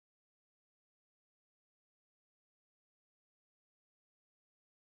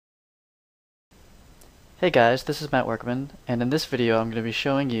Hey guys, this is Matt Workman, and in this video I'm going to be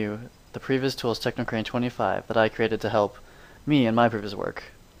showing you the Previs tools Techno25 that I created to help me in my Previs work.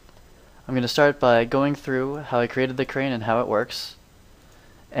 I'm going to start by going through how I created the crane and how it works,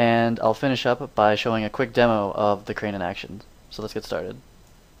 and I'll finish up by showing a quick demo of the crane in action. So let's get started.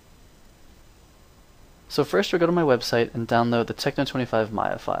 So first we'll go to my website and download the Techno25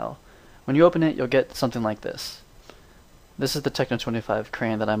 Maya file. When you open it, you'll get something like this. This is the Techno25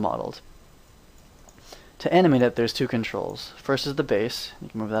 crane that I modeled. To animate it, there's two controls. First is the base, you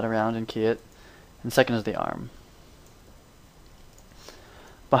can move that around and key it, and second is the arm.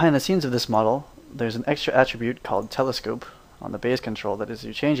 Behind the scenes of this model, there's an extra attribute called telescope on the base control that as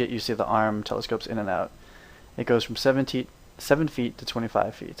you change it, you see the arm telescopes in and out. It goes from 7 feet to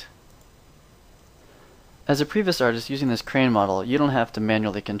 25 feet. As a Previs artist using this crane model, you don't have to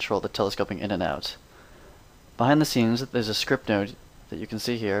manually control the telescoping in and out. Behind the scenes, there's a script node that you can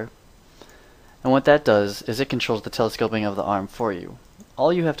see here. And what that does is it controls the telescoping of the arm for you.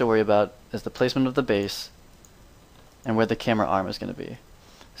 All you have to worry about is the placement of the base and where the camera arm is going to be.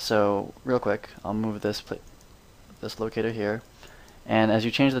 So real quick, I'll move this locator here, and as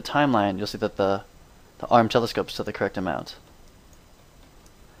you change the timeline, you'll see that the arm telescopes to the correct amount.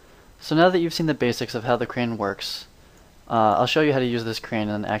 So now that you've seen the basics of how the crane works, I'll show you how to use this crane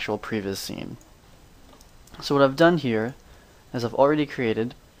in an actual Previs scene. So what I've done here is I've already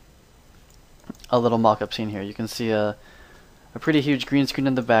created a little mock-up scene here. You can see a pretty huge green screen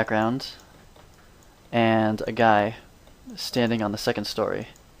in the background and a guy standing on the second story.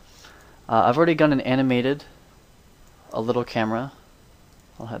 I've already gone and animated a little camera.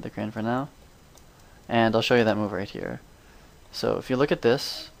 I'll hide the crane for now, and I'll show you that move right here. So if you look at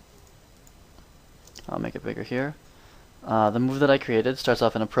this, I'll make it bigger here. The move that I created starts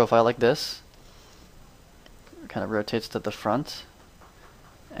off in a profile like this. It kind of rotates to the front,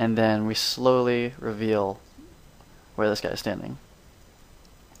 and then we slowly reveal where this guy is standing.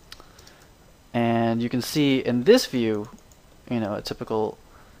 And you can see in this view, a typical,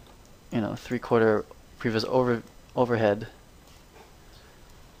 3/4 Previs overhead.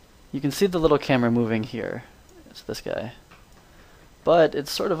 You can see the little camera moving here. It's this guy. But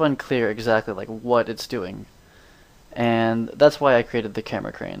it's sort of unclear exactly what it's doing. And that's why I created the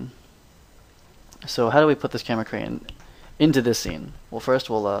camera crane. So how do we put this camera crane into this scene? Well, first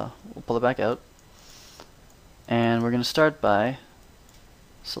we'll pull it back out, and we're going to start by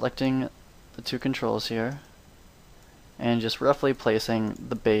selecting the two controls here and just roughly placing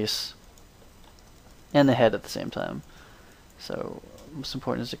the base and the head at the same time. So most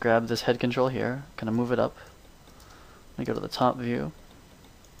important is to grab this head control here, kind of move it up. I'm going to go to the top view,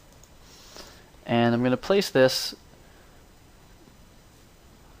 and I'm going to place this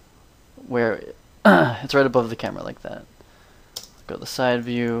where it's right above the camera like that. Go to the side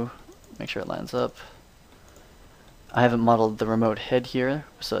view, make sure it lines up. I haven't modeled the remote head here,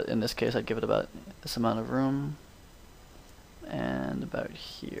 so in this case I'd give it about this amount of room, and about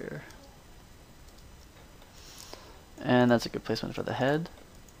here. And that's a good placement for the head.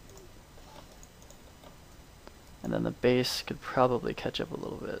 And then the base could probably catch up a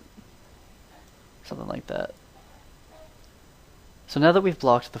little bit. Something like that. So now that we've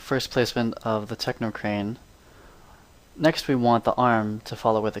blocked the first placement of the Techno crane, next we want the arm to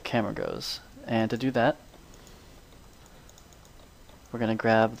follow where the camera goes. And to do that, we're going to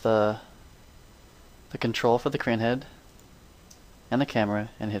grab the control for the crane head and the camera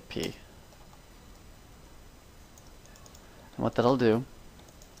and hit P. And what that'll do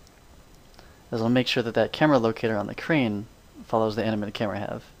is it'll make sure that that camera locator on the crane follows the animated camera I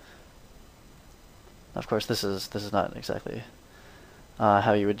have. Of course, this is not exactly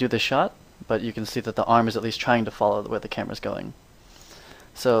how you would do this shot, but you can see that the arm is at least trying to follow where the camera is going.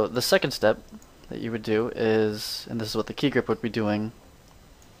 So the second step that you would do is, and this is what the key grip would be doing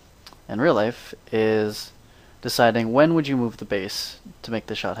in real life, is deciding when would you move the base to make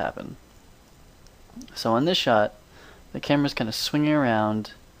the shot happen. So in this shot, the camera's kind of swinging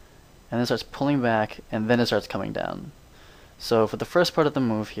around, and then starts pulling back, and then it starts coming down. So for the first part of the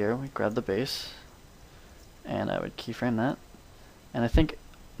move here, we grab the base, and I would keyframe that. And I think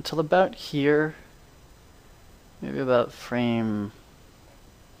until about here, maybe about frame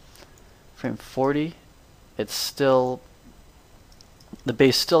 40, it's still, the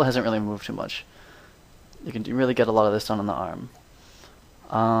base still hasn't really moved too much. You can really get a lot of this done on the arm.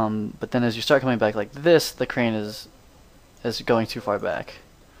 But then as you start coming back like this, the crane is going too far back.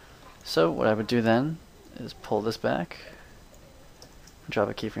 So what I would do then is pull this back, drop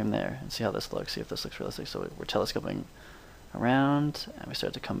a keyframe there, and see how this looks, see if this looks realistic. So we're telescoping around, and we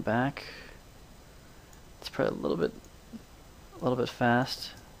start to come back. It's probably a little bit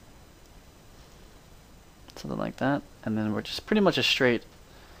fast. something like that, and then we're just pretty much a straight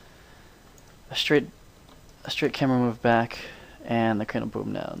camera move back, and the crane will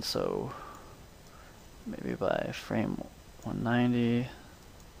boom down. So maybe by frame 190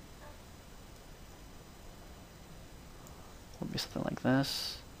 will be something like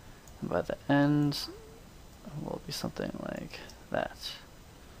this, and by the end will be something like that.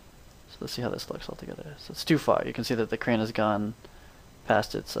 So let's see how this looks all together. So it's too far. You can see that the crane has gone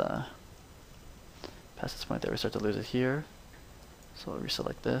past its point there. We start to lose it here. So we'll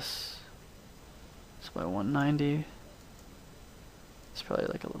reselect this. So by 190, it's probably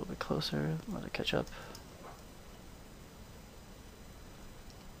like a little bit closer. Let it catch up.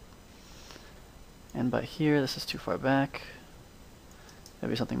 And by here, this is too far back.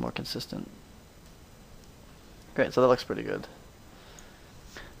 Maybe something more consistent. Great, so that looks pretty good.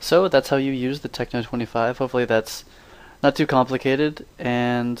 So that's how you use the Techno25. Hopefully that's not too complicated,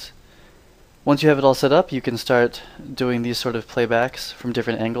 and once you have it all set up, you can start doing these sort of playbacks from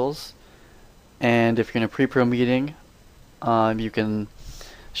different angles. And if you're in a pre-pro meeting, you can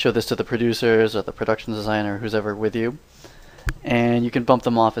show this to the producers or the production designer, who's ever with you, and you can bump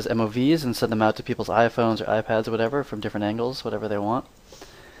them off as MOVs and send them out to people's iPhones or iPads or whatever from different angles, whatever they want.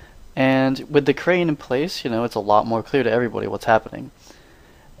 And with the crane in place, it's a lot more clear to everybody what's happening.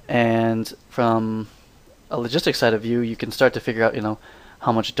 And from a logistics side of view, you can start to figure out,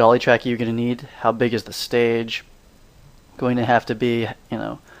 how much dolly track you're going to need, how big is the stage going to have to be,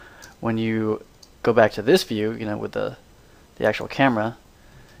 when you go back to this view, with the actual camera,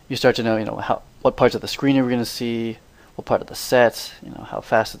 you start to know, what parts of the screen are we going to see, what part of the set, how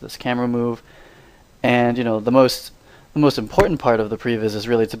fast does this camera move, and the most important part of the previs is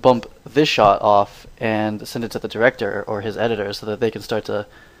really to bump this shot off and send it to the director or his editor so that they can start to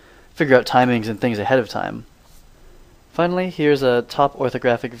figure out timings and things ahead of time. Finally, here's a top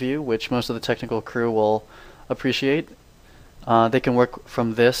orthographic view, which most of the technical crew will appreciate. They can work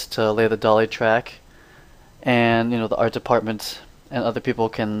from this to lay the dolly track, and the art department and other people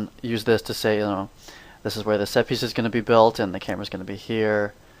can use this to say, this is where the set piece is going to be built, and the camera's going to be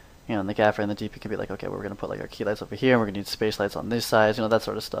here. And the gaffer and the DP can be like, okay, we're going to put like our key lights over here, and we're going to need space lights on these sides, that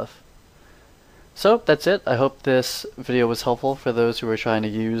sort of stuff. So that's it. I hope this video was helpful for those who are trying to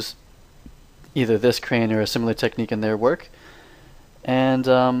use either this crane or a similar technique in their work. And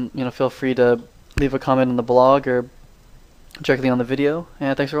feel free to leave a comment on the blog or directly on the video.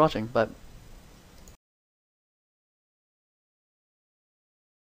 And thanks for watching. Bye.